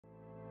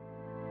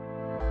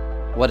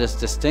What is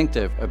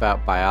distinctive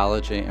about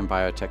biology and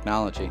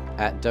biotechnology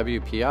at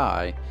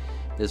WPI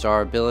is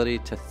our ability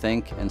to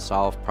think and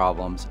solve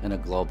problems in a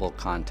global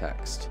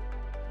context.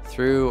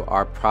 Through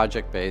our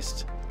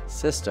project-based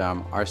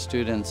system, our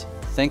students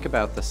think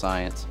about the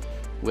science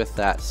with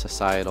that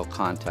societal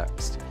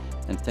context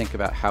and think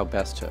about how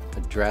best to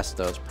address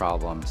those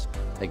problems,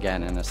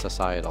 again, in a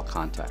societal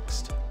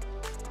context.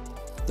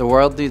 The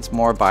world needs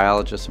more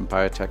biologists and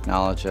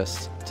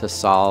biotechnologists to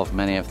solve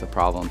many of the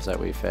problems that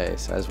we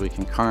face. As we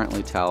can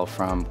currently tell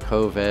from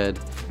COVID,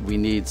 we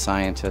need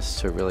scientists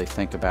to really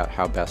think about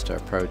how best to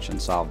approach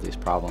and solve these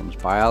problems.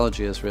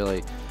 Biology is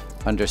really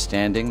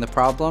understanding the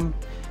problem,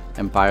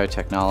 and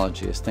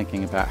biotechnology is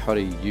thinking about how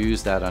to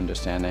use that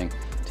understanding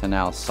to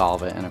now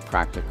solve it in a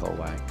practical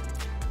way.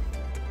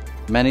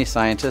 Many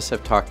scientists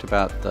have talked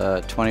about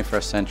the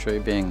 21st century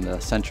being the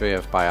century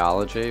of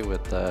biology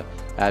with the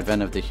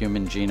advent of the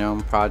Human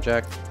Genome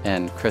Project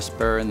and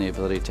CRISPR and the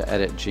ability to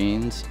edit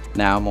genes.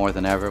 Now more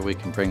than ever we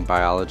can bring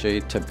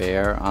biology to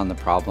bear on the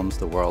problems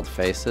the world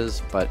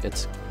faces, but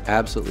it's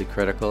absolutely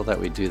critical that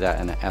we do that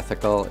in an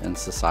ethical and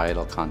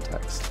societal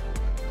context.